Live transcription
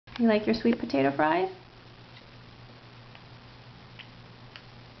You like your sweet potato fries?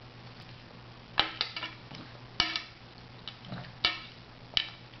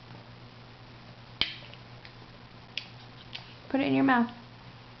 Put it in your mouth.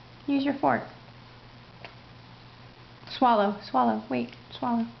 Use your fork. Swallow, swallow, wait,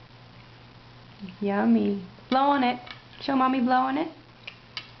 swallow. Yummy. Blow on it. Show Mommy blow on it.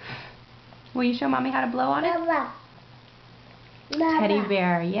 Will you show Mommy how to blow on it? Baba. Teddy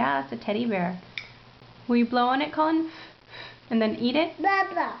bear. Yeah, it's a teddy bear. Will you blow on it, Colin? And then eat it?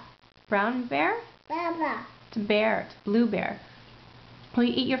 Baba. Brown bear? Baba. It's a bear. It's a blue bear. Will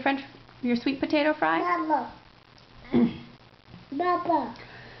you eat your sweet potato fry? Baba. Baba.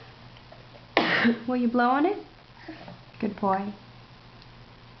 Will you blow on it? Good boy.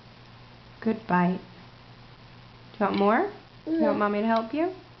 Good bite. Do you want more? No. You want Mommy to help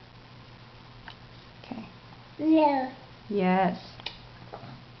you? Okay. No. Yes.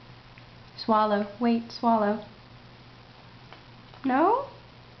 Swallow. Wait, swallow. No?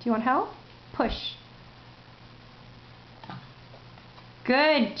 Do you want help? Push.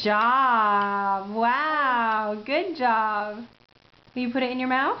 Good job. Wow. Good job. Will you put it in your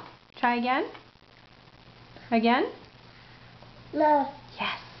mouth? Try again. Again? No.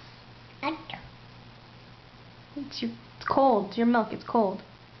 Yes. It's cold. It's your milk. It's cold.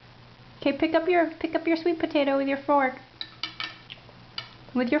 Okay, pick up your sweet potato with your fork.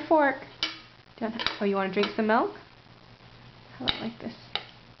 With your fork. Oh, you want to drink some milk? How about like this?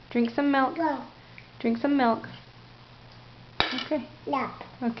 Drink some milk. Go. Drink some milk. Okay. No.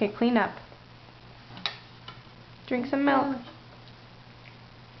 Okay, clean up. Drink some milk.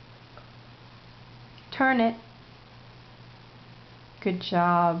 Turn it. Good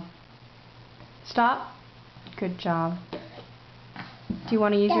job. Stop. Good job. Do you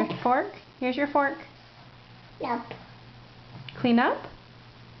want to use your fork? Here's your fork. No. Clean up?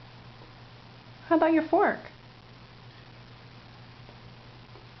 How about your fork?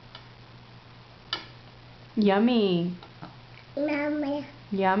 Yummy. Mama.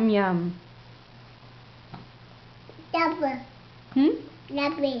 Yum yum. Double.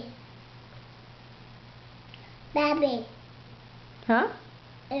 Baby. Baby. Huh?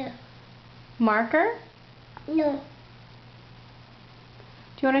 Marker? No.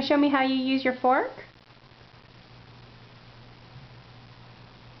 Do you want to show me how you use your fork?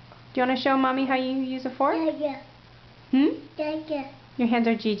 Do you want to show Mommy how you use a fork? Yeah. Yeah. Your hands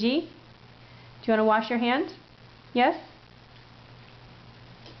are GG? Do you want to wash your hands? Yes?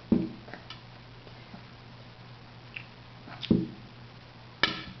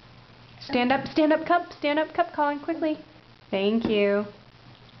 Stand up cup, Colin, quickly. Thank you.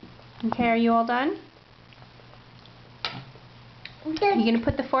 Okay, are you all done? You gonna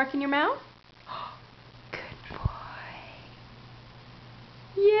put the fork in your mouth? Good boy.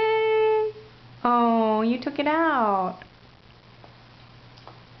 Yay! Oh, you took it out.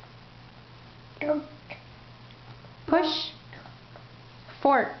 Push.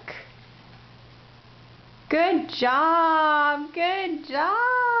 Fork. Good job. Good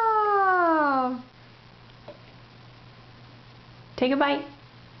job. Take a bite.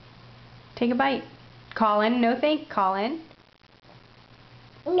 Take a bite. Colin, no thank Colin.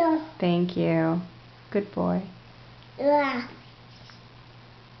 No. Thank you. Good boy.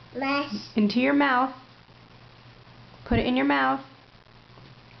 Into your mouth. Put it in your mouth.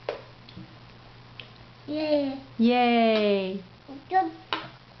 Yeah. Yay.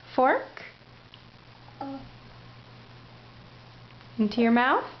 Fork. Into your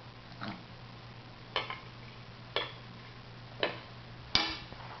mouth.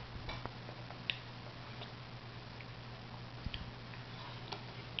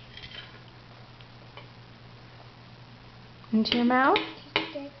 Into your mouth.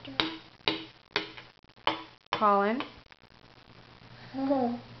 Colin.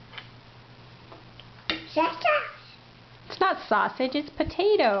 It's not sausage, it's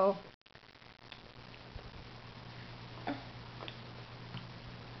potato.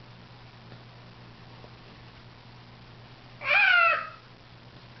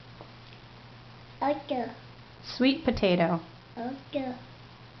 Sweet potato.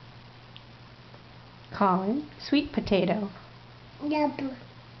 Colin. Sweet potato.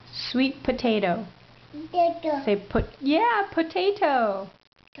 Sweet potato. Say yeah, potato.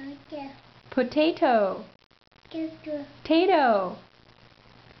 Potato. Potato.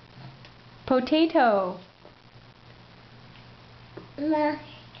 Potato.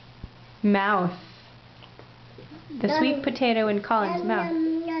 Mouth. The sweet potato in Colin's mouth.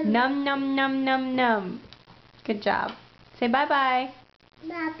 Num num num num num. Good job. Say bye bye.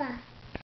 Baba.